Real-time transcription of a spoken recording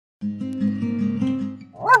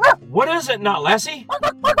What is it, not Lassie?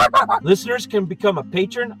 Listeners can become a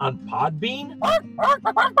patron on Podbeam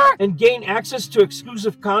and gain access to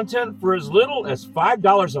exclusive content for as little as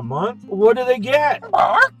 $5 a month. What do they get?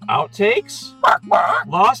 Outtakes?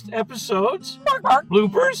 Lost episodes?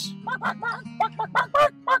 Bloopers?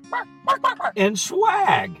 And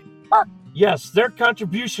swag. Yes, their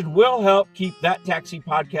contribution will help keep That Taxi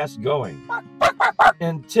podcast going.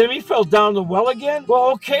 And Timmy fell down the well again?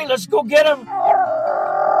 Well, okay, let's go get him.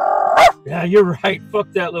 Yeah, you're right.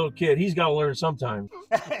 Fuck that little kid. He's got to learn sometime.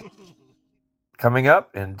 Coming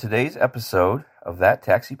up in today's episode of That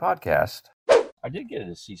Taxi podcast. I did get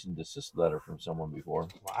a cease and desist letter from someone before.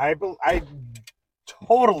 I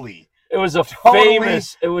totally. It was a Totally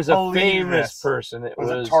famous person.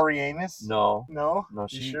 Was it Tori Amos? No. No?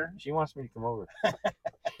 She sure? She wants me to come over.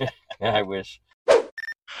 Yeah, I wish. All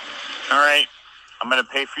right. I'm going to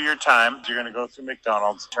pay for your time. You're going to go through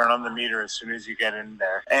McDonald's, turn on the meter as soon as you get in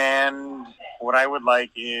there. And what I would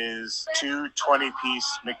like is 2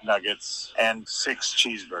 20-piece McNuggets and 6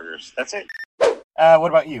 cheeseburgers. That's it.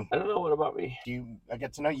 What about you? I don't know. What about me? I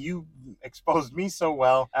get to know you exposed me so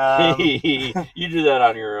well. You do that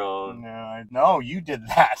on your own. No, you did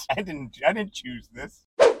that. I didn't choose this.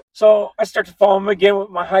 So I start to follow him again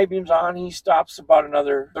with my high beams on. He stops about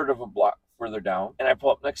another third of a block further down, and I pull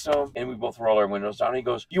up next to him, and we both roll our windows down. He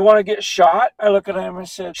goes, "You want to get shot?" I look at him and I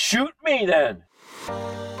said, "Shoot me then."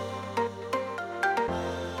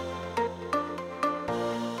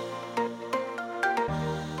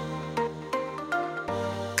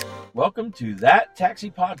 Welcome to That Taxi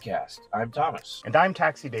Podcast. I'm Thomas. And I'm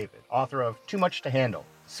Taxi David, author of Too Much to Handle,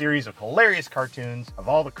 a series of hilarious cartoons of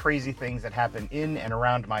all the crazy things that happen in and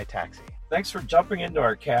around my taxi. Thanks for jumping into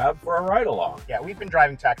our cab for a ride along. Yeah, we've been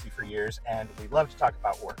driving taxi for years, and we love to talk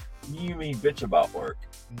about work. You mean bitch about work?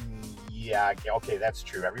 Yeah, okay, that's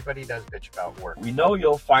true. Everybody does bitch about work. We know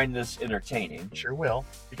you'll find this entertaining. Sure will,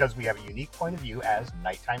 because we have a unique point of view as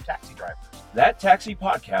nighttime taxi drivers. That Taxi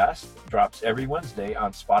Podcast drops every Wednesday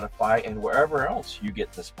on Spotify and wherever else you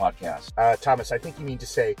get this podcast. Thomas, I think you mean to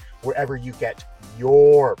say wherever you get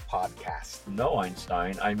your podcast. No,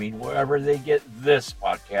 Einstein. I mean wherever they get this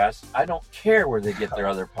podcast. I don't care where they get their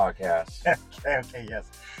other podcasts. Okay, yes.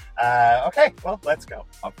 Okay, well, let's go.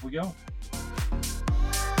 Up we go.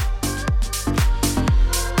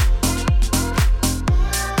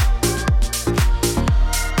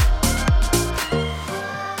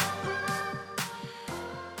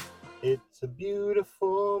 It's a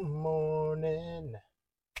beautiful morning.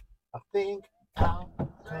 I think I'll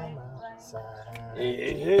come outside.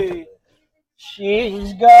 Hey.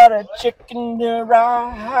 She's got a chicken to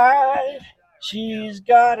ride. She's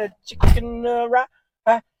got a chicken to ride.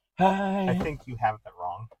 I think you have that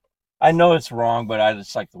wrong. I know it's wrong, but I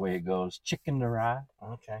just like the way it goes. Chicken to ride.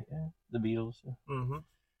 Okay. Yeah, the Beatles. Mm-hmm.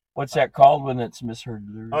 What's that called when it's misheard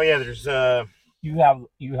lyrics? Oh yeah, there's You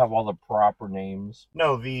have all the proper names.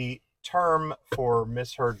 No, the term for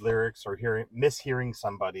misheard lyrics or mishearing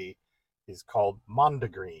somebody is called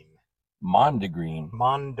mondegreen. Mondegreen.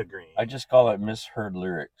 I just call it misheard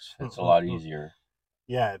lyrics. It's a lot easier.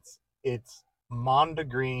 Yeah, it's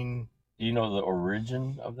mondegreen. Do you know the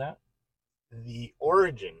origin of that? The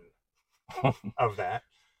origin of that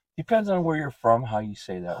depends on where you're from, how you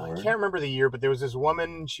say that word. I can't remember the year, but there was this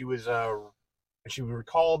woman. She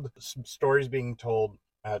recalled some stories being told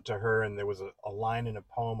to her, and there was a line in a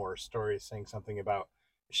poem or a story saying something about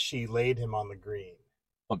she laid him on the green.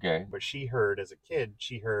 Okay. But she heard, as a kid,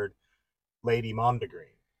 Lady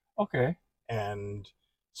Mondegreen. Okay. And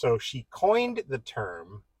so she coined the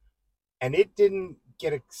term, and it didn't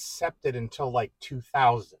get accepted until like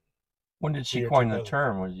 2000. When did she coin the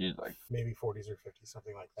term? Was you like maybe 40s or 50s,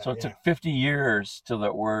 something like that? So it took 50 years till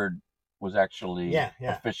that word was actually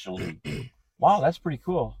officially. Wow, that's pretty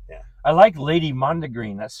cool. Yeah. I like Lady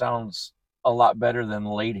Mondegreen. That sounds a lot better than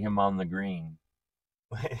laid him on the green.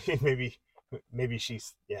 Maybe she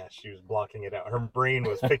was blocking it out. Her brain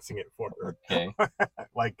was fixing it for her. Okay.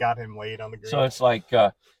 Like got him laid on the green. So it's like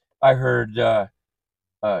I heard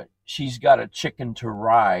she's got a chicken to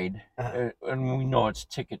ride, and we know it's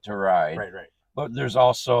Ticket to Ride. Right. But there's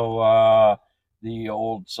also the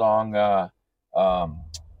old song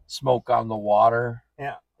Smoke on the Water.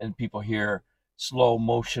 Yeah. And people hear Slow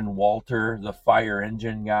Motion Walter, the fire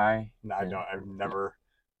engine guy. No, I've never.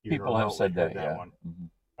 People have said that, yeah. One. Mm-hmm.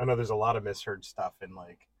 I know there's a lot of misheard stuff in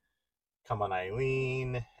like Come On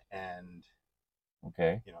Eileen and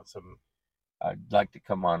some. I'd like to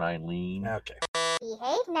come on Eileen. Okay.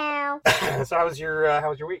 Behave now. So how was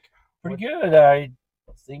your week? Pretty good. I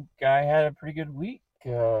think I had a pretty good week.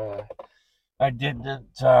 I didn't.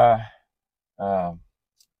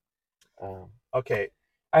 Okay.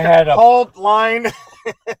 I had a Hold line.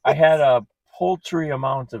 I had a poultry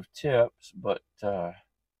amount of tips, but other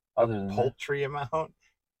than Poultry amount?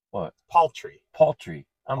 what? Paltry. Poultry.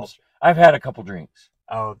 Paltry. I've had a couple drinks.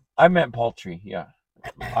 Oh, I meant poultry. Yeah,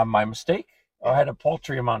 my mistake. I had a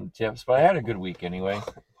poultry amount of tips, but I had a good week anyway.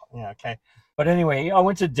 yeah, okay. But anyway, I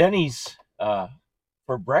went to Denny's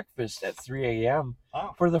for breakfast at 3 a.m.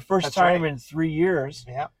 Oh, for the first time in 3 years.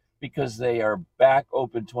 Yeah. Because they are back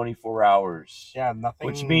open 24 hours. Yeah, nothing.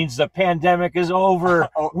 Which means the pandemic is over.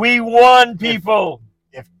 We won, people.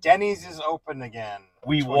 If Denny's is open again,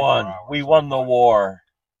 we won. Hours, we won the war.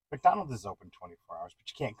 McDonald's is open 24 hours, but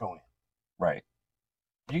you can't go in. Right.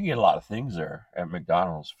 You can get a lot of things there at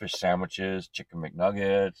McDonald's. Fish sandwiches, chicken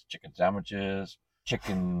McNuggets, chicken sandwiches,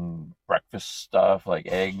 chicken breakfast stuff like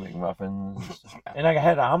egg McMuffins. And I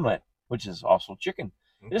had an omelet, which is also chicken.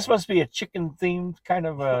 Okay. This must be a chicken-themed kind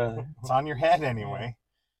of a... It's on your head anyway.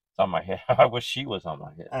 It's on my head. I wish she was on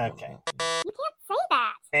my head. You Okay. can't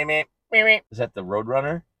say that. Is that the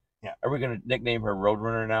Roadrunner? Yeah. Are we going to nickname her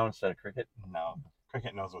Roadrunner now instead of Cricket? No.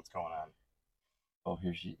 Cricket knows what's going on. Oh,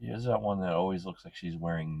 here's that one that always looks like she's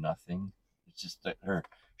wearing nothing. It's just that her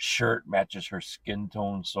shirt matches her skin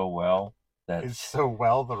tone so well. Is so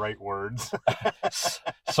well the right words.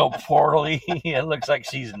 So poorly. It looks like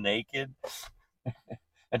she's naked.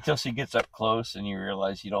 Until she gets up close and you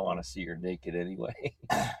realize you don't want to see her naked anyway.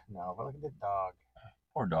 No, but look at the dog.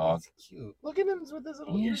 Poor dog. He's cute. Look at him with his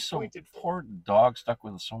little ears pointed. Poor dog stuck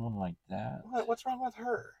with someone like that. What's wrong with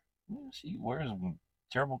her? She wears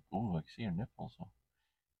terrible... Oh, I see her nipples.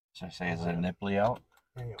 Should I say, is it nipply out?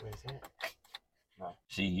 Wait, is it? No.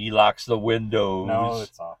 See, he locks the windows. No,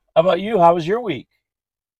 it's off. How about you? How was your week?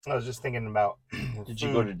 I was just thinking about Did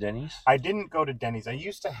you go to Denny's? I didn't go to Denny's. I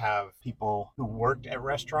used to have people who worked at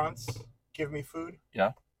restaurants give me food.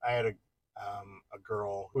 Yeah. I had a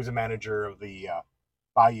girl who was a manager of the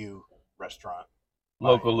Bayou restaurant.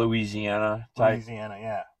 Local Louisiana type. Louisiana,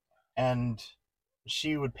 yeah. And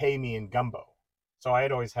she would pay me in gumbo. So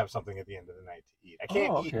I'd always have something at the end of the night to eat. I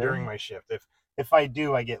can't eat during my shift. If I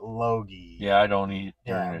do, I get logy. Yeah, I don't eat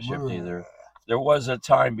during the shift either. There was a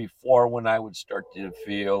time before when I would start to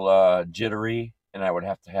feel jittery, and I would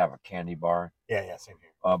have to have a candy bar. Yeah, same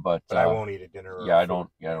here. But I won't eat at dinner. I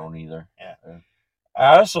don't either. Yeah.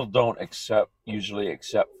 I also don't usually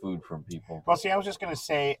accept food from people. Well, see, I was just gonna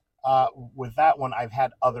say, with that one, I've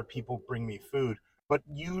had other people bring me food, but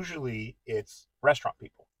usually it's restaurant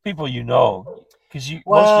people. People you know, because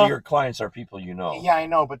most of your clients are people you know. Yeah, I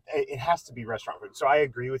know, but it has to be restaurant food. So I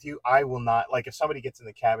agree with you. I will not, like, if somebody gets in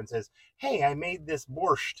the cab and says, "Hey, I made this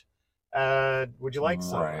borscht. Would you like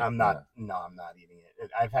some?" Right, I'm not eating it.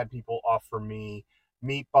 I've had people offer me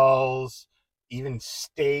meatballs, even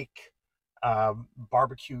steak,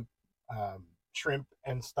 barbecue, shrimp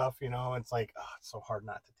and stuff. It's like, it's so hard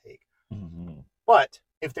not to take. Mm-hmm. But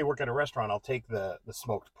if they work at a restaurant, I'll take the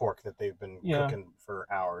smoked pork that they've been cooking for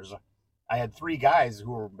hours. I had 3 guys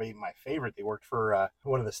who were my favorite. They worked for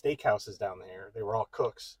one of the steakhouses down there. They were all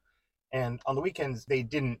cooks. And on the weekends, they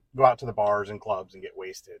didn't go out to the bars and clubs and get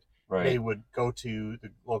wasted. Right. They would go to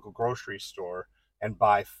the local grocery store and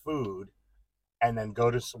buy food and then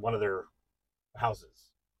go to one of their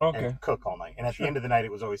houses and cook all night. And at the end of the night,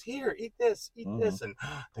 it was always, "Here, eat this, eat this." And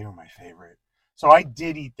they were my favorite. So I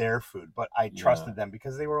did eat their food, but I trusted them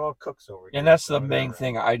because they were all cooks over here. And that's the main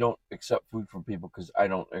thing. I don't accept food from people because I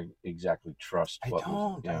don't exactly trust. I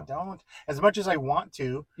don't. As much as I want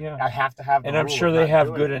to, I have to have. And I'm sure they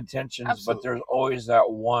have good intentions, but there's always that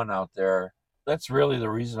one out there. That's really the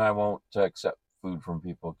reason I won't accept food from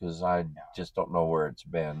people, because I just don't know where it's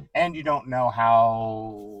been. And you don't know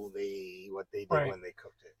what they did when they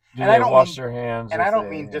cooked it. Do they wash their hands? And I don't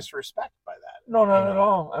mean disrespect by that. No, not at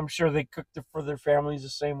all. I'm sure they cooked it for their families the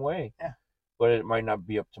same way. Yeah. But it might not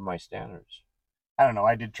be up to my standards. I don't know.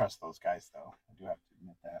 I did trust those guys, though. I do have to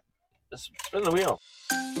admit that. Let's spin the wheel.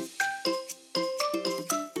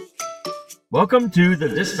 Welcome to the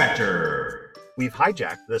Dispatcher. We've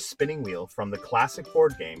hijacked the spinning wheel from the classic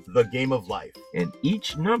board game, The Game of Life. And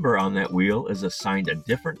each number on that wheel is assigned a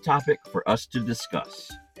different topic for us to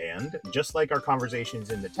discuss. And just like our conversations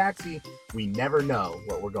in the taxi, we never know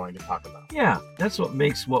what we're going to talk about. Yeah, that's what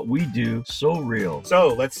makes what we do so real. So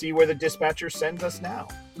let's see where the dispatcher sends us now.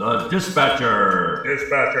 The Dispatcher.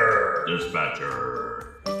 Dispatcher.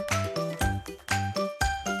 Dispatcher.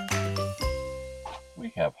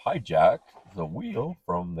 We have hijacked the wheel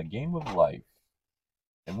from the Game of Life.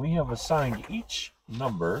 And we have assigned each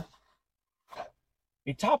number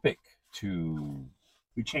a topic to...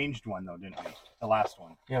 We changed one, though, didn't we? The last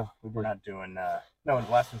one. Yeah, we did. We're not doing... No,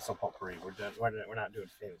 the last one's still potpourri. We're not doing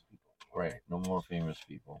famous people anymore, right, no more famous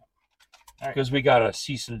people. Because we got a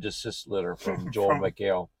cease and desist letter from Joel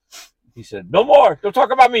McHale. He said, "No more. Don't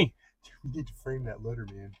talk about me." We need to frame that letter,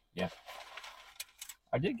 man. Yeah.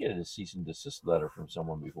 I did get a cease and desist letter from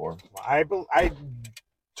someone before. I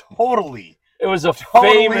totally. It was a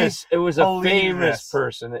Totally famous. It was a believe famous this.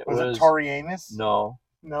 person. It Was it Tori Amos? No.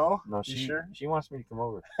 No. She sure? She wants me to come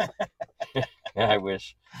over. I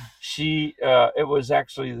wish. It was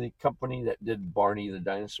actually the company that did Barney the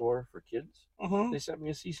Dinosaur for kids. Mm-hmm. They sent me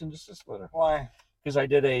a cease and desist letter. Why? Because I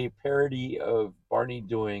did a parody of Barney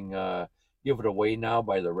doing "Give It Away Now"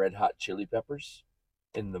 by the Red Hot Chili Peppers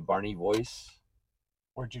in the Barney voice.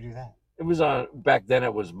 Where'd you do that? It was on back then.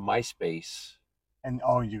 It was MySpace. And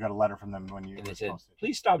you got a letter from them when you. And they said,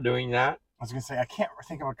 "Please stop doing that." I was gonna say I can't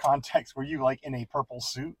think of a context. Were you like in a purple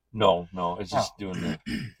suit? No. It's just doing the.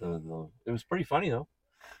 It was pretty funny though.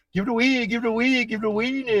 Give it away! Give it away! Give it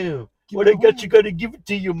away now! What I got, you got to give it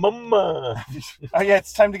to your mama. Oh yeah,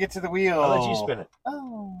 it's time to get to the wheel. I'll let you spin it.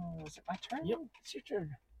 Oh, is it my turn? Yep, it's your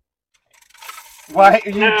turn. Why are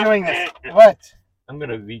you doing this? What? I'm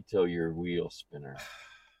gonna veto your wheel spinner.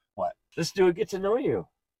 What? Let's do a get to know you.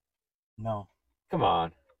 No. Come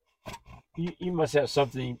on. You must have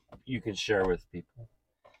something you can share with people.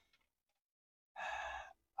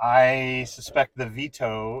 I suspect the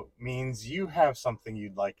veto means you have something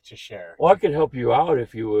you'd like to share. Well, I could help you out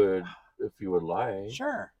if you would like.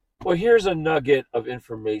 Sure. Well, here's a nugget of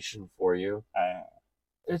information for you.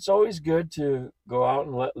 It's always good to go out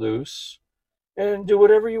and let loose and do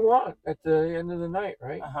whatever you want at the end of the night,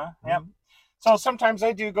 right? Yep. So sometimes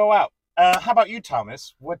I do go out. How about you,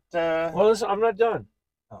 Thomas? What? Well, listen, I'm not done.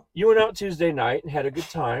 Oh. You went out Tuesday night and had a good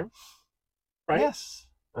time, right? Yes.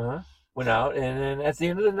 Went out, and then at the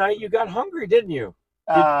end of the night, you got hungry, didn't you?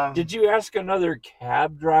 Did you ask another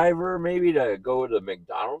cab driver maybe to go to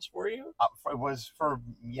McDonald's for you? It was for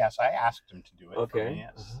yes. I asked him to do it. Okay. For me,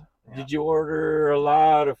 yes. Yeah. Did you order a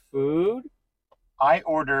lot of food? I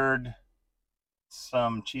ordered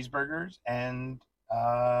some cheeseburgers and.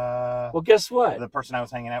 Well, guess what? The person I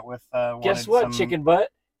was hanging out with. Guess what? Chicken butt.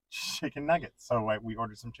 Chicken nuggets. So we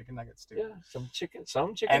ordered some chicken nuggets too. Yeah, some chicken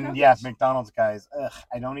and nuggets. Yeah, McDonald's guys.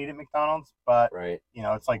 I don't eat at McDonald's, but right.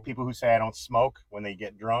 It's like people who say I don't smoke. When they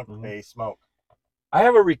get drunk, they smoke. I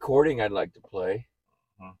have a recording I'd like to play.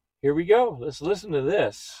 Here we go. Let's listen to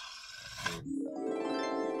this.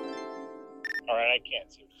 All right, I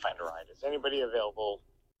can't seem to find a ride. Is anybody available?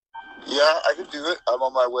 Yeah, I can do it. I'm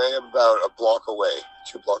on my way. I'm about a block away,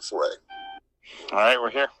 2 blocks away. All right,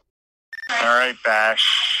 we're here. All right,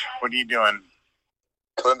 Bash. What are you doing?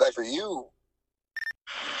 Coming back for you.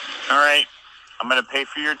 All right. I'm going to pay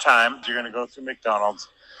for your time. You're going to go through McDonald's.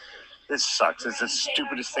 This sucks. It's the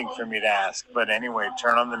stupidest thing for me to ask. But anyway,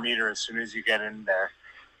 turn on the meter as soon as you get in there.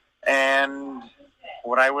 And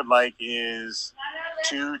what I would like is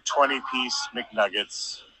 2 20-piece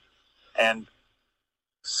McNuggets and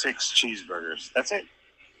 6 cheeseburgers. That's it.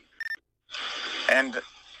 And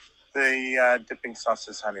the dipping sauce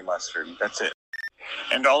is honey mustard. That's it.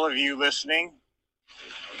 And all of you listening,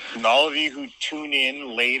 and all of you who tune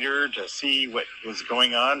in later to see what was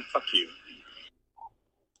going on, fuck you.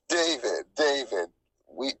 David,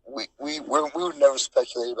 we would never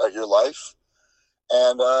speculate about your life.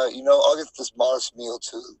 And, I'll get this modest meal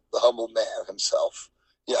to the humble man himself.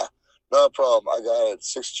 Yeah, no problem. I got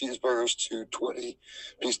 6 cheeseburgers, 2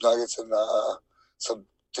 20-piece nuggets, and some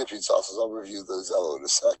dipping sauces. I'll review the Zello in a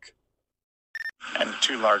sec. And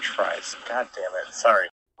 2 large fries. God damn it. Sorry.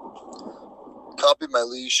 Copy, my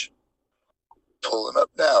liege. Pulling up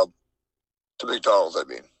now. To McDonald's, I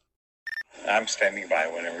mean. I'm standing by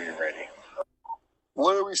whenever you're ready.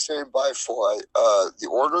 What are we standing by for? The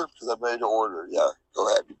order? Because I'm ready to order. Yeah, go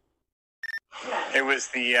ahead. It was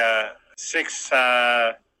the 6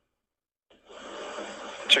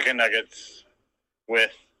 chicken nuggets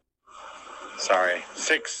with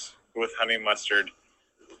 6 with honey mustard,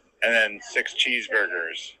 and then 6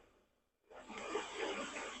 cheeseburgers.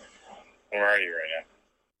 Where are you right now?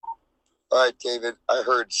 All right, David. I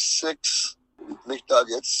heard 6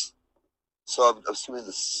 McNuggets. So I'm assuming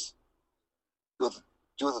this.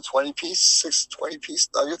 Doing the 20-piece, 6 20-piece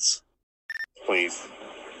nuggets. Please,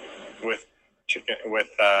 with chicken with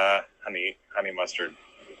honey mustard,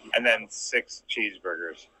 and then 6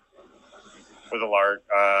 cheeseburgers with a large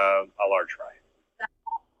fry.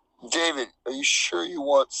 David, are you sure you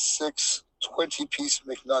want 6 20-piece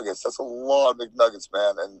McNuggets? That's a lot of McNuggets,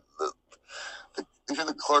 man. And even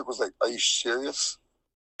the clerk was like, "Are you serious?"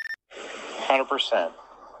 100%.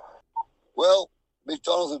 Well,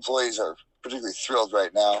 McDonald's employees are particularly thrilled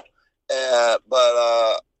right now,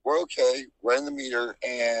 but we're okay. We're in the meter,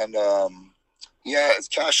 and Yeah, it's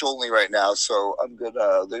cash only right now, so I'm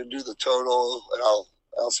gonna do the total, and I'll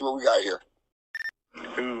see what we got here.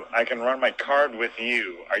 Ooh, I can run my card with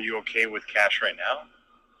you. Are you okay with cash right now?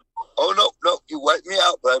 Oh no, you wiped me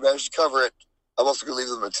out, but I managed to cover it. I'm also gonna leave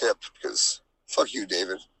them a tip because fuck you,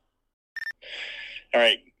 David. All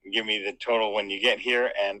right, give me the total when you get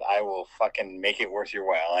here, and I will fucking make it worth your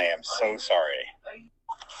while. I am so sorry.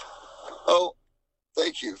 Oh,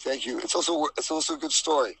 thank you. It's also a good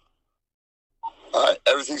story. All right,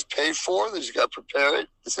 everything's paid for. They just got to prepare it.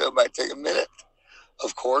 So it might take a minute,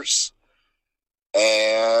 of course.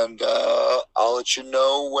 And I'll let you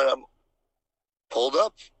know when I'm pulled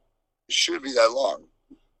up. It shouldn't be that long.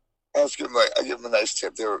 I give them a nice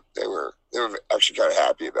tip. They were actually kind of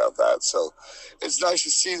happy about that. So it's nice to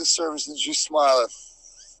see the service that you smile at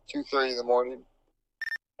 2:30 in the morning.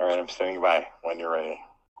 All right, I'm standing by when you're ready.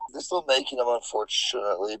 They're still making them,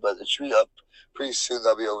 unfortunately, but it should be up pretty soon.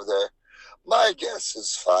 They'll be over there. My guess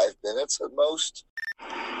is 5 minutes at most.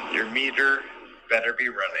 Your meter better be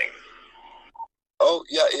running. Oh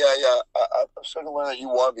yeah. I'm starting to learn that you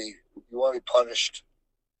want to be punished.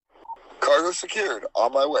 Cargo secured.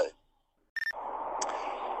 On my way.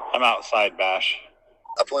 I'm outside, Bash.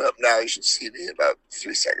 I'm pulling up now. You should see me in about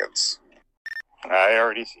 3 seconds. I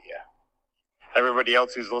already see you. Everybody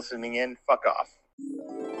else who's listening in, fuck off.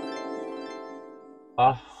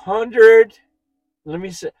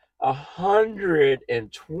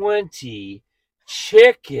 120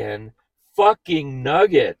 chicken fucking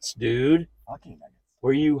nuggets, dude. Fucking nuggets.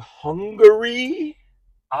 Were you hungry?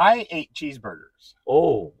 I ate cheeseburgers.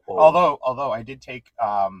 Oh. Although I did take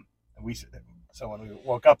so when we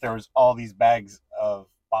woke up there was all these bags of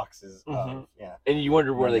boxes of And you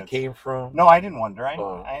wondered where nuggets. they came from? No, I didn't wonder.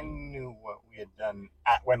 I knew what we had done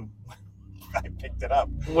when I picked it up.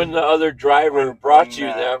 When the other driver brought you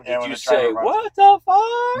them, did you say, "What the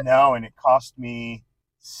fuck?" No, and it cost me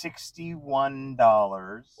 $61.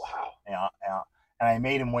 Wow. Yeah. And I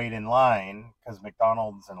made him wait in line because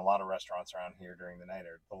McDonald's and a lot of restaurants around here during the night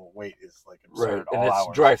the wait is like absurd. Right, and all it's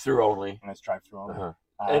hours. drive-through only. And it's drive-through only.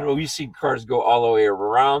 And we've seen cars go all the way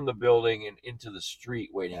around the building and into the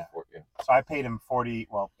street waiting for you. So I paid him so it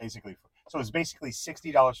was basically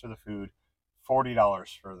 $60 for the food,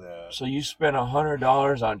 $40 for the. So you spent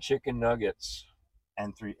 $100 on chicken nuggets.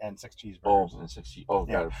 And 6 cheeseburgers. Oh, and 6 yeah.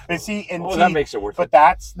 God. But that makes it worth it. But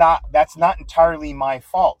that's not entirely my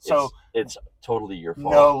fault. So it's totally your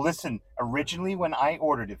fault. No, listen. Originally, when I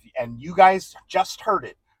ordered it, and you guys just heard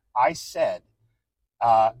it, I said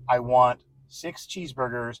I want 6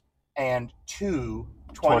 cheeseburgers and 2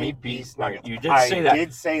 20-piece nuggets. You did say that. I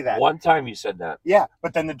did say that. One time you said that. Yeah,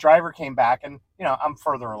 but then the driver came back, and I'm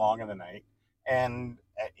further along in the night, and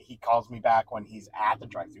he calls me back when he's at the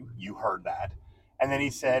drive-thru. You heard that. And then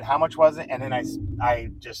he said, how much was it? And then I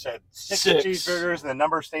just said 6 cheeseburgers, and the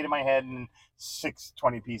number stayed in my head, and 6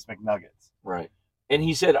 20-piece McNuggets. Right. And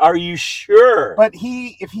he said, are you sure? But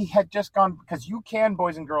if he had just gone, because you can,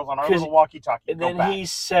 boys and girls, on our little walkie-talkie, and then he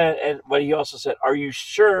said, but he also said, are you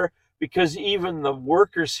sure? Because even the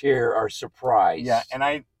workers here are surprised. Yeah,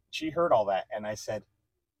 and she heard all that, and I said,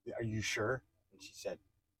 are you sure? And she said,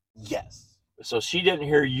 yes. So she didn't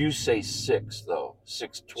hear you say 6, though.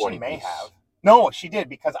 6 20. She may have. No, she did,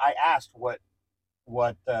 because I asked what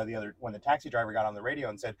when the taxi driver got on the radio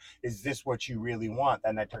and said, is this what you really want?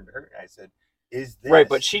 Then I turned to her and I said, is this? Right,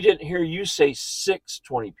 but she didn't hear you say 6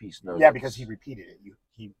 20-piece nuggets. Yeah, because he repeated it.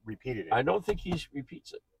 He repeated it. I don't think he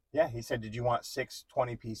repeats it. Yeah, he said, did you want 6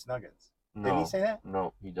 20-piece nuggets? No, didn't he say that?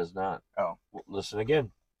 No, he does not. Oh. Well, listen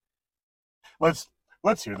again. Let's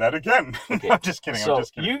hear that again. Okay. I'm just kidding.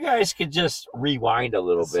 You guys could just rewind a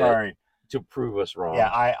little bit to prove us wrong.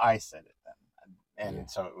 Yeah, I said it then. And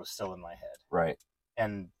so it was still in my head. Right.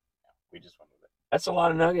 And we just went with it. That's a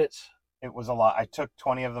lot of nuggets. It was a lot. I took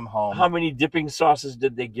 20 of them home. How many dipping sauces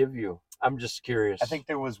did they give you? I'm just curious. I think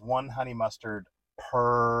there was 1 honey mustard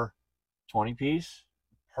per 20-piece?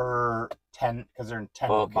 Per 10, because they're in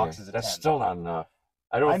 10 boxes of 10. That's still not enough.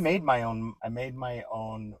 I made my own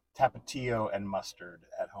tapatio and mustard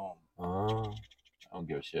at home. Oh, I don't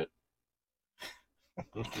give a shit.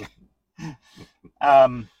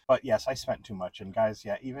 But yes, I spent too much. And guys,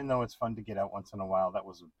 yeah, even though it's fun to get out once in a while, that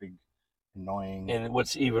was a big annoying. And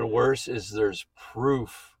what's even worse is there's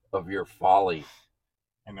proof of your folly.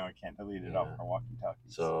 I know I can't delete it off our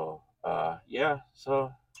walkie-talkies. So,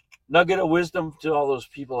 so nugget of wisdom to all those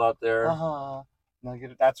people out there.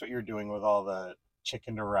 Nugget. That's what you're doing with all the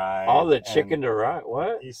chicken to ride. All the chicken to ride.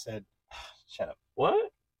 What? He said, "Shut up."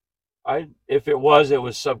 What? If it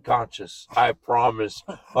was subconscious. I promise.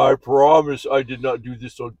 I promise I did not do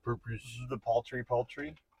this on purpose. The poultry.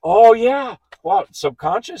 Oh, yeah. Wow,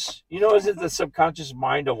 subconscious? You know, isn't the subconscious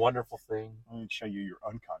mind a wonderful thing? Let me show you your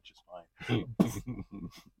unconscious mind. Hmm.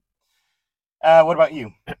 What about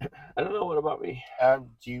you? I don't know. What about me? I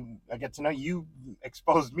get to know you.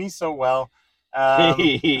 Exposed me so well.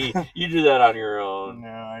 You do that on your own.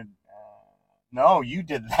 No, you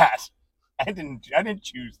did that. I didn't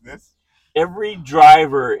choose this. Every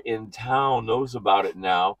driver in town knows about it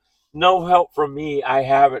now. No help from me. I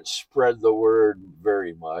haven't spread the word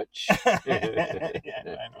very much. Yeah,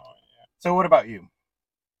 I know. So what about you?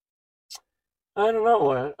 I don't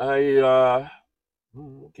know.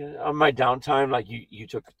 On my downtime, like you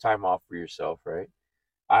took time off for yourself, right?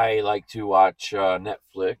 I like to watch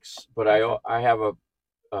Netflix, but I have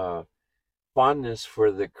a fondness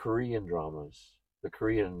for the Korean dramas, the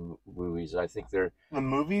Korean movies. I think they're the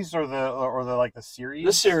movies or the like the series.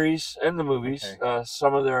 The series and the movies. Okay.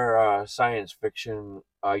 Some of their science fiction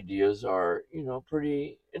ideas are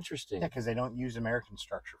pretty interesting. Yeah, because they don't use American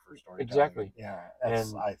structure for storytelling. Exactly. Yeah,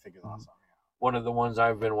 and I think it's awesome. One of the ones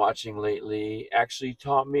I've been watching lately actually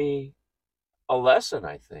taught me a lesson,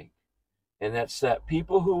 I think. And that's that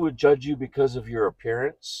people who would judge you because of your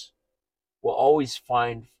appearance will always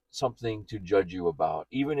find something to judge you about.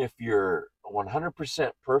 Even if you're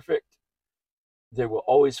 100% perfect, they will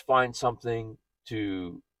always find something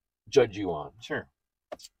to judge you on. Sure.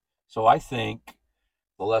 So I think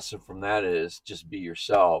the lesson from that is just be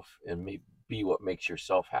yourself and be what makes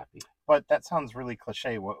yourself happy. But that sounds really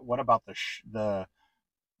cliche. What about the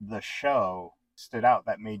show stood out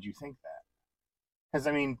that made you think that? Because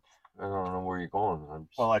I mean, I don't know where you're going.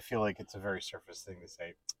 Well, I feel like it's a very surface thing to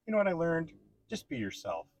say. You know what I learned? Just be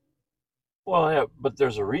yourself. Well, yeah, but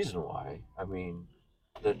there's a reason why. I mean,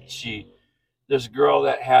 there's a girl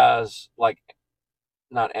that has like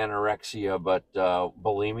not anorexia but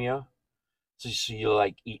bulimia. So she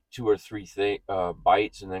like eat 2 or 3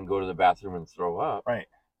 bites and then go to the bathroom and throw up. Right.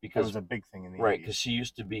 Because that was a big thing in the 80s. Because she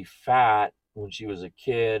used to be fat when she was a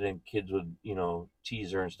kid, and kids would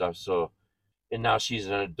tease her and stuff. So, and now she's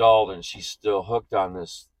an adult and she's still hooked on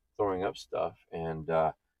this throwing up stuff, and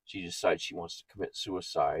she decides she wants to commit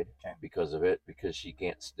suicide because of it, because she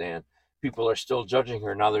can't stand. People are still judging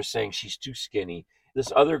her now. They're saying she's too skinny.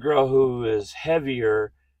 This other girl who is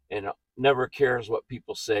heavier and never cares what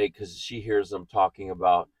people say because she hears them talking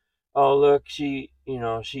about, oh look, she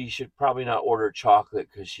should probably not order chocolate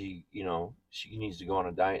because she needs to go on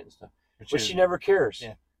a diet and stuff. But she never cares.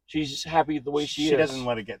 Yeah. She's just happy the way she is. She doesn't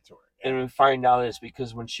let it get to her. Yeah. And we find out it's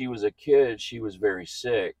because when she was a kid, she was very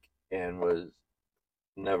sick and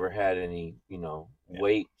never had any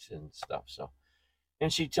weight and stuff. So,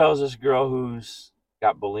 and she tells this girl who's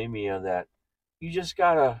got bulimia that you just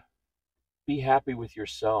gotta be happy with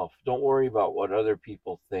yourself. Don't worry about what other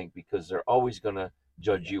people think, because they're always gonna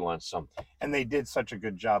judge you on something. And they did such a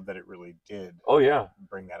good job that it really did. Oh yeah,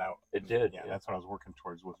 bring that out. It did. Yeah, that's what I was working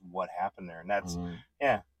towards, was what happened there, and that's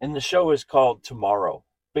And the show is called Tomorrow.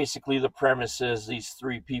 Basically, the premise is these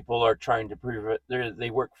 3 people are trying to prevent. They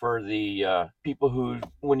work for the people who,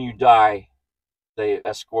 when you die, they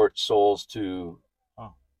escort souls to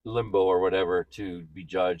limbo or whatever to be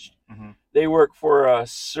judged. Mm-hmm. They work for a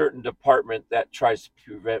certain department that tries to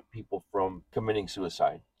prevent people from committing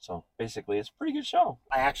suicide. So basically, it's a pretty good show.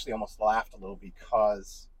 I actually almost laughed a little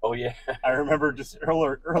because yeah, I remember just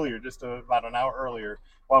earlier, just about an hour earlier,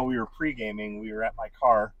 while we were pre-gaming, we were at my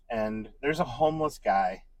car, and there's a homeless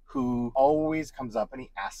guy who always comes up and he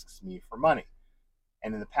asks me for money.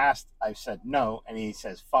 And in the past, I've said no, and he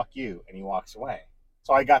says, fuck you, and he walks away.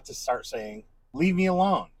 So I got to start saying, leave me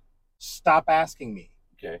alone. Stop asking me.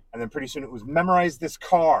 Okay. And then pretty soon it was, memorize this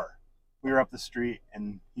car. We were up the street,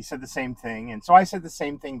 and he said the same thing. And so I said the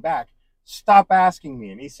same thing back. Stop asking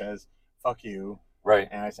me. And he says, fuck you. Right.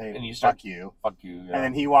 And I say, and you fuck you. Fuck you. Yeah. And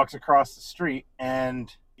then he walks across the street,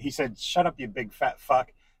 and he said, shut up, you big fat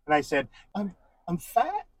fuck. And I said, I'm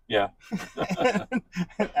fat? Yeah.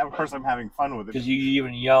 And of course, I'm having fun with it. Because you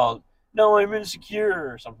even yelled, no, I'm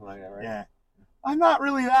insecure, or something like that, right? Yeah. I'm not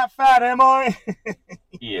really that fat, am I?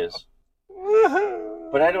 He is.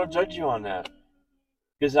 But I don't judge you on that.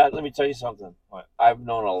 Because let me tell you something. I've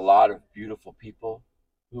known a lot of beautiful people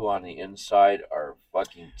who on the inside are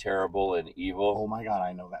fucking terrible and evil. Oh my God,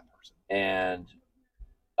 I know that person. And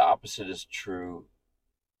the opposite is true.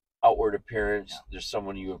 Outward appearance, there's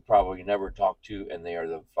someone you have probably never talked to, and they are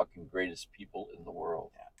the fucking greatest people in the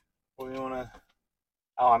world. Yeah. Well, you want to...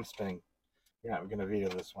 Oh, I'm spinning. You're not going to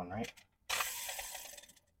veto this one, right?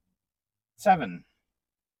 7.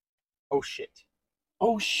 Oh, shit.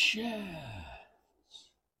 Oh, shit.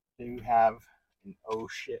 Do you have an oh,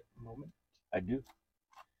 shit moment? I do.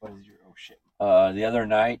 What is your oh shit? The other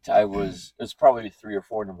night it's probably 3 or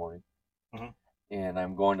 4 in the morning, and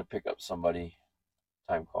I'm going to pick up somebody,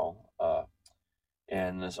 time call,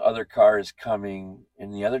 and this other car is coming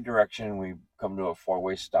in the other direction. We come to a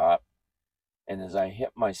 4-way stop, and as I hit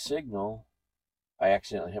my signal, I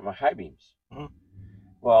accidentally hit my high beams.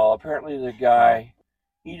 Well, apparently the guy,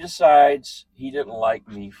 he decides he didn't like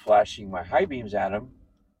me flashing my high beams at him,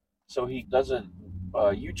 so he does a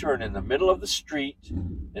U-turn in the middle of the street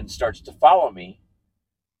and starts to follow me.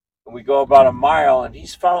 And we go about a mile, and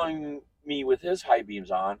he's following me with his high beams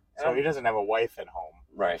on. So he doesn't have a wife at home.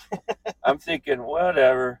 Right. I'm thinking,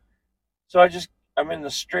 whatever. So I'm in the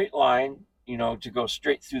straight line, to go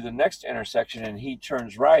straight through the next intersection, and he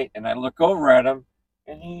turns right, and I look over at him,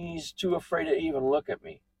 and he's too afraid to even look at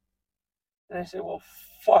me. And I say, well,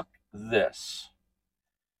 fuck this.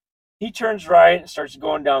 He turns right and starts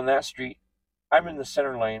going down that street. I'm in the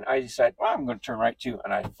center lane. I decide, well, I'm going to turn right too,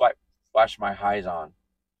 and I flash my highs on.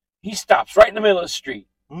 He stops right in the middle of the street.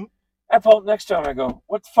 I pull up next to him. I go,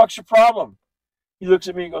 what the fuck's your problem? He looks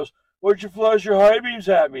at me and goes, why'd you flash your high beams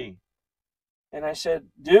at me? And I said,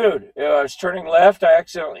 dude, I was turning left. I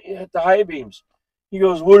accidentally hit the high beams. He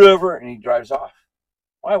goes, whatever, and he drives off.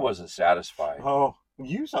 Well, I wasn't satisfied. Oh,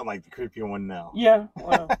 you sound like the creepy one now. Yeah,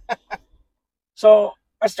 well. So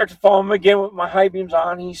I start to follow him again with my high beams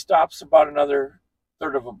on. He stops about another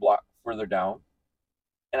third of a block further down.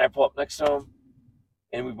 And I pull up next to him,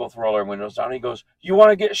 and we both roll our windows down. He goes, you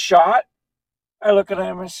want to get shot? I look at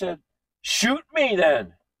him and I said, shoot me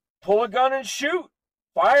then. Pull a gun and shoot.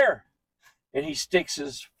 Fire. And he sticks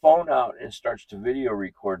his phone out and starts to video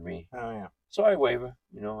record me. Oh, yeah. So I wave.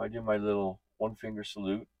 I do my little one-finger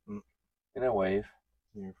salute, and I wave.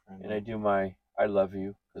 And I do my I love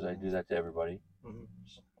you, because I do that to everybody.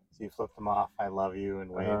 So you flipped them off, I love you,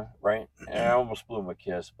 and wave. Right. And I almost blew him a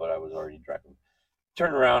kiss, but I was already driving.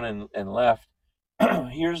 Turned around and left.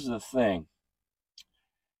 Here's the thing.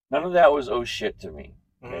 None of that was oh shit to me.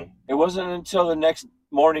 Okay? It wasn't until the next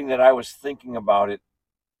morning that I was thinking about it.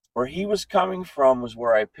 Where he was coming from was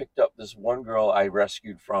where I picked up this one girl I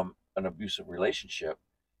rescued from an abusive relationship.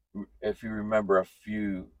 If you remember a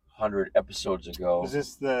few hundred episodes ago. Was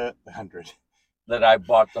this the 100? That I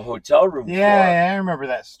bought the hotel room for. Yeah, I remember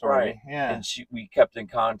that story. Right. Yeah. And we kept in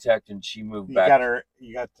contact, and she moved back.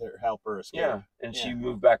 You got to help her escape. Yeah, and she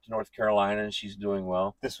moved back to North Carolina, and she's doing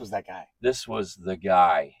well. This was that guy. This was the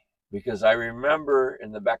guy. Because I remember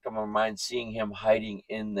in the back of my mind seeing him hiding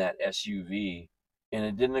in that SUV. And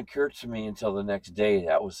it didn't occur to me until the next day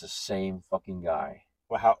that was the same fucking guy.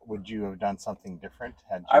 Well, how would you have done something different?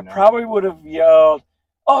 I probably would have yelled,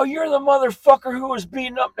 oh, you're the motherfucker who was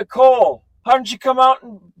beating up Nicole. How didn't you come out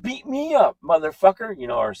and beat me up, motherfucker?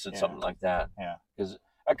 Or said something like that. Yeah. Because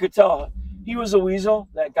I could tell he was a weasel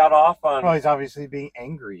that got off on... Well, he's obviously being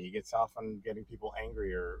angry. He gets off on getting people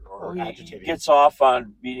angry or agitated. He gets off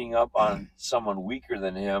on beating up on someone weaker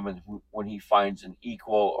than him, and when he finds an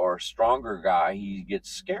equal or stronger guy, he gets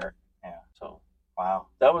scared. Yeah. So, wow.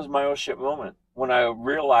 That was my oh shit moment. When I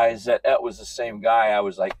realized that was the same guy, I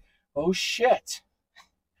was like, oh shit.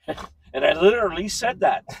 And I literally said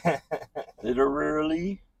that.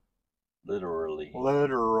 Literally.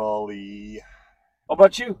 How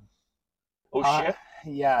about you? Oh shit!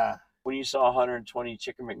 Yeah. When you saw 120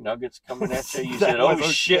 chicken McNuggets coming at you, you said, "Oh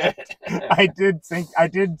shit!" I did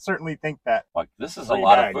certainly think that. Like, this is a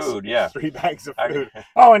lot of food. Yeah, 3 bags of food.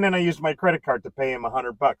 And then I used my credit card to pay him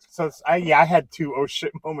 $100. So I had 2 oh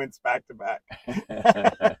shit moments back to back.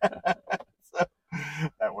 So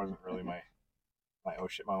that wasn't really my oh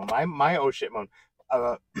shit moment. My oh shit moment.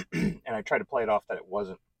 And I tried to play it off that it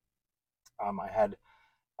wasn't. I had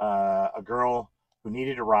a girl who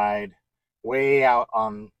needed a ride way out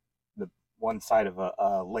on the one side of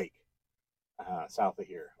a lake south of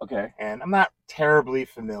here. Okay. And I'm not terribly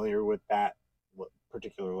familiar with that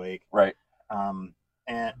particular lake. Right. Or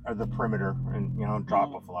the perimeter, and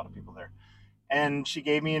drop off a lot of people there. And she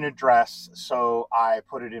gave me an address, so I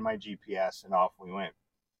put it in my GPS, and off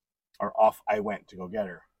I went to go get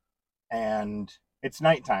her. And it's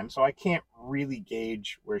nighttime, so I can't really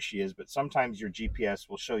gauge where she is, but sometimes your GPS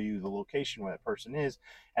will show you the location where that person is,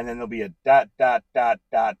 and then there'll be a ...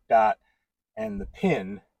 and the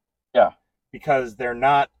pin. Yeah. Because they're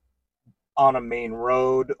not on a main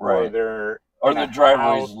road, right. or the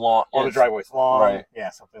driveway's long. Or the driveway's long. Right.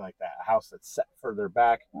 Yeah, something like that. A house that's set further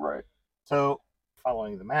back. Right. So,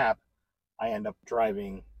 following the map, I end up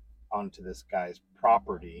driving onto this guy's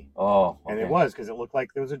property. Oh, okay. And it was, because it looked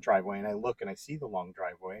like there was a driveway, and I look and I see the long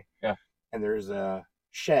driveway. Yeah. And there's a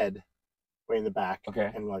shed way in the back. Okay.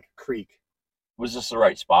 And like a creek. Was this the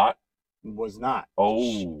right spot? Was not.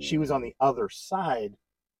 Oh. She was on the other side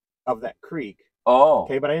of that creek. Oh.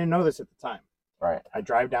 Okay, but I didn't know this at the time. Right. I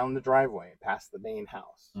drive down the driveway past the main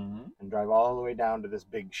house and drive all the way down to this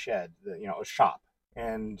big shed, a shop.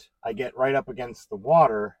 And I get right up against the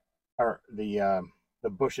water, or the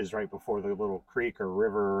bushes right before the little creek or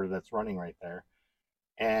river that's running right there.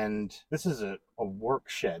 And this is a work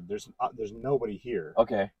shed. There's nobody here.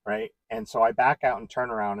 Okay. Right. And so I back out and turn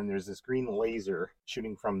around, and there's this green laser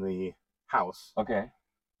shooting from the house. Okay.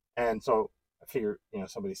 And so I figure,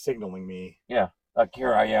 somebody's signaling me. Yeah. Like,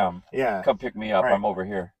 here I am. Yeah. Come pick me up. Right. I'm over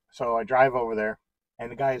here. So I drive over there,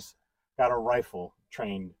 and the guy's got a rifle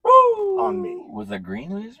trained on me. With a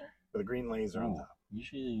green laser? With a green laser on top.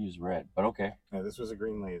 Usually they use red, but okay. Yeah, this was a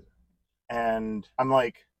green laser. And I'm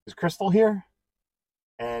like, is Crystal here?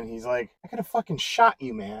 And he's like, I could have fucking shot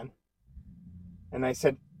you, man. And I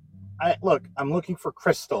said, look, I'm looking for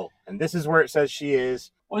Crystal, and this is where it says she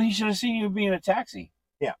is. Well, he should have seen you be in a taxi.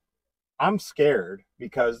 Yeah. I'm scared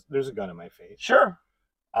because there's a gun in my face. Sure.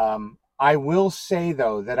 I will say,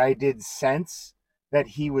 though, that I did sense that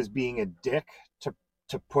he was being a dick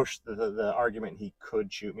to push the argument he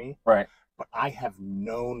could shoot me. Right. But I have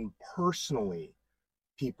known personally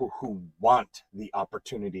people who want the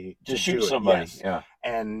opportunity to shoot do somebody. Yes. Yeah.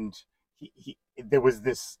 And he there was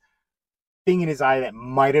this thing in his eye that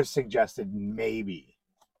might have suggested maybe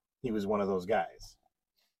he was one of those guys.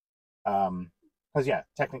 Because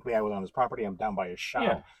technically I was on his property. I'm down by his shop.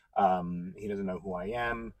 Yeah. He doesn't know who I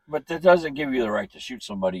am. But that doesn't give you the right to shoot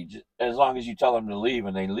somebody. As long as you tell them to leave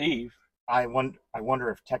and they leave. I wonder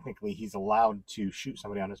if technically he's allowed to shoot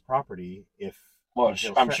somebody on his property if. Well,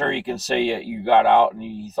 I'm sure he can say you got out and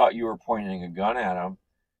he thought you were pointing a gun at him.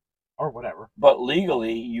 Or whatever. But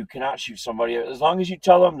legally, you cannot shoot somebody. As long as you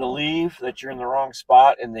tell them to leave, that you're in the wrong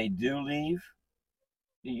spot, and they do leave,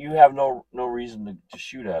 you have no reason to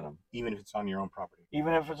shoot at them. Even if it's on your own property.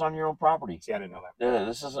 Even if it's on your own property. See, I didn't know that.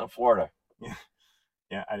 This isn't Florida. Yeah.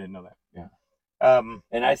 Yeah, I didn't know that. Yeah.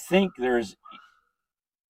 And I think there's,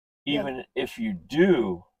 even if you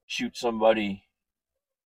do shoot somebody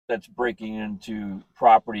that's breaking into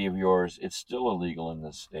property of yours, it's still illegal in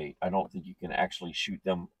this state. I don't think you can actually shoot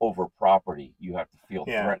them over property. You have to feel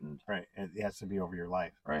threatened. Right. It has to be over your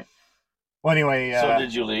life. Right. Well, anyway. So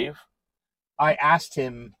did you leave? I asked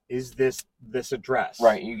him, is this address?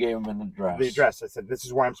 Right. You gave him an address. The address. I said, this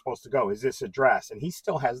is where I'm supposed to go. Is this address? And he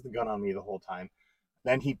still has the gun on me the whole time.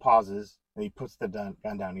 Then he pauses and he puts the gun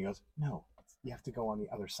down. And he goes, no, you have to go on the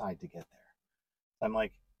other side to get there. I'm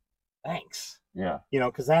like, thanks. Yeah.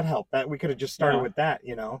 Because that helped. That we could have just started with that,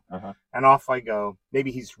 Uh-huh. And off I go.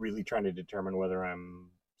 Maybe he's really trying to determine whether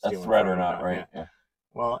I'm a threat or not, right? Yeah.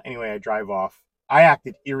 Well, anyway, I drive off. I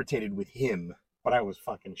acted irritated with him, but I was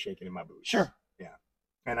fucking shaking in my boots. Sure. Yeah.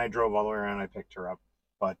 And I drove all the way around. I picked her up.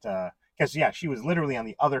 But, because, she was literally on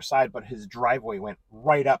the other side, but his driveway went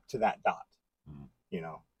right up to that dot,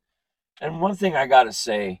 And one thing I got to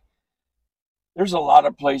say, there's a lot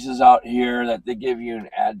of places out here that they give you an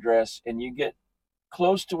address and you get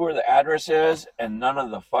close to where the address is and none of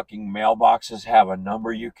the fucking mailboxes have a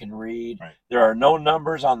number you can read. Right. There are no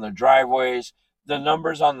numbers on the driveways. The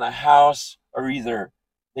numbers on the house are either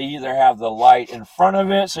have the light in front of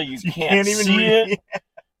it so you can't even see it,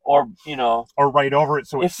 or or right over it,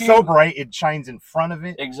 so it's so bright it shines in front of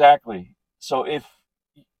it. Exactly. So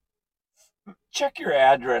check your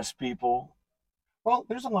address, people. Well,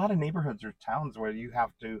 there's a lot of neighborhoods or towns where you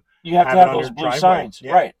have to have those blue signs,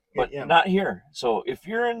 right? But Yeah. not here. So if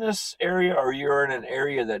you're in this area or you're in an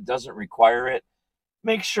area that doesn't require it,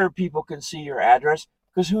 make sure people can see your address,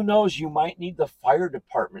 because who knows, you might need the fire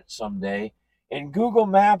department someday, and Google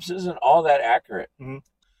Maps isn't all that accurate. Mm-hmm.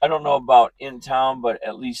 I don't know about in town, but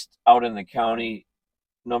at least out in the county,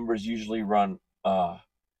 numbers usually run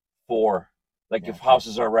 4. Like if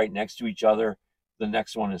houses are right next to each other, the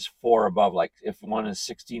next one is 4 above. Like if one is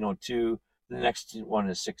 1602, the next one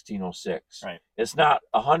is 1606. Right. It's not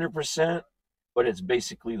 100%, but it's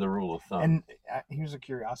basically the rule of thumb. And here's a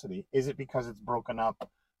curiosity: is it because it's broken up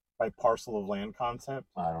by parcel of land concept?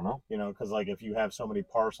 I don't know. Because like if you have so many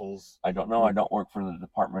parcels, I don't know. I don't work for the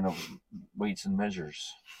Department of Weights and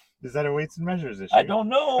Measures. Is that a weights and measures issue? I don't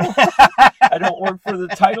know. I don't work for the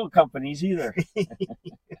title companies either.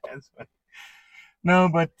 That's funny. No,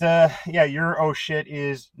 but your oh shit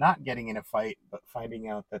is not getting in a fight, but finding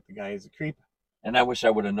out that the guy is a creep. And I wish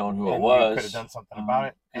I would have known who it You was. could have done something about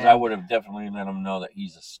it. Because I would have definitely let him know that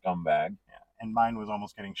he's a scumbag. Yeah. And mine was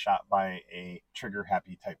almost getting shot by a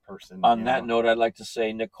trigger-happy type person. On that note, I'd like to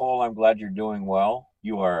say, Nicole, I'm glad you're doing well.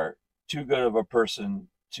 You are too good of a person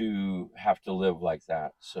to have to live like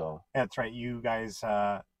that. So that's right. You guys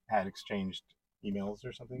had exchanged emails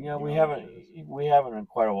or something? Yeah, we haven't in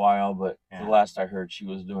quite a while, but the last I heard, she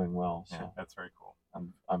was doing well. So yeah, that's very cool.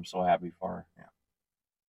 I'm so happy for her. Yeah.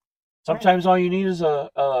 Sometimes all you need is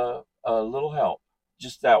a little help.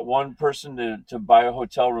 Just that one person to buy a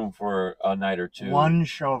hotel room for a night or two. One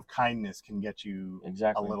show of kindness can get you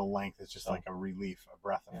a little length. It's just like a relief, a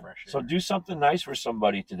breath of fresh air. So do something nice for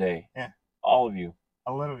somebody today. Yeah. All of you.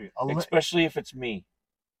 A little. Especially if it's me.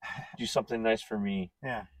 Do something nice for me.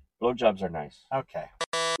 Yeah. Blowjobs are nice. Okay.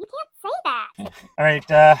 You can't say that. All right.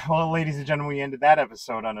 Well, ladies and gentlemen, we ended that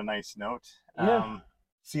episode on a nice note. Yeah.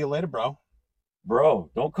 See you later, bro. Bro.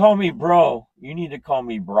 Don't call me bro. You need to call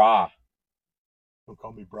me brah. Don't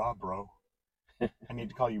call me bra, bro. I need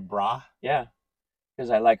to call you bra? Yeah. Because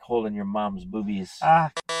I like holding your mom's boobies.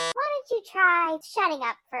 Why don't you try shutting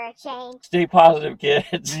up for a change? Stay positive,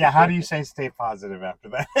 kids. Yeah, how do you say stay positive after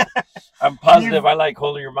that? I'm positive I like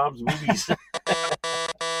holding your mom's boobies.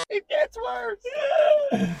 It gets worse.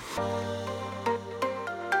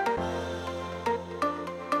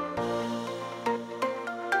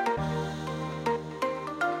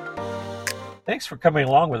 Thanks for coming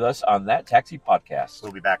along with us on That Taxi Podcast.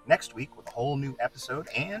 We'll be back next week with a whole new episode,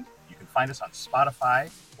 and you can find us on Spotify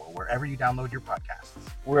or wherever you download your podcasts.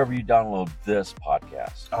 Wherever you download this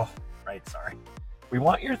podcast. Oh, right, sorry. We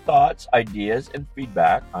want your thoughts, ideas, and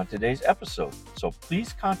feedback on today's episode. So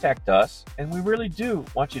please contact us, and we really do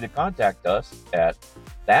want you to contact us at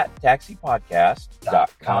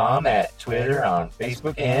thattaxipodcast.com, at Twitter, on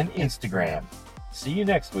Facebook, and Instagram. See you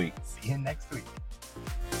next week. See you next week.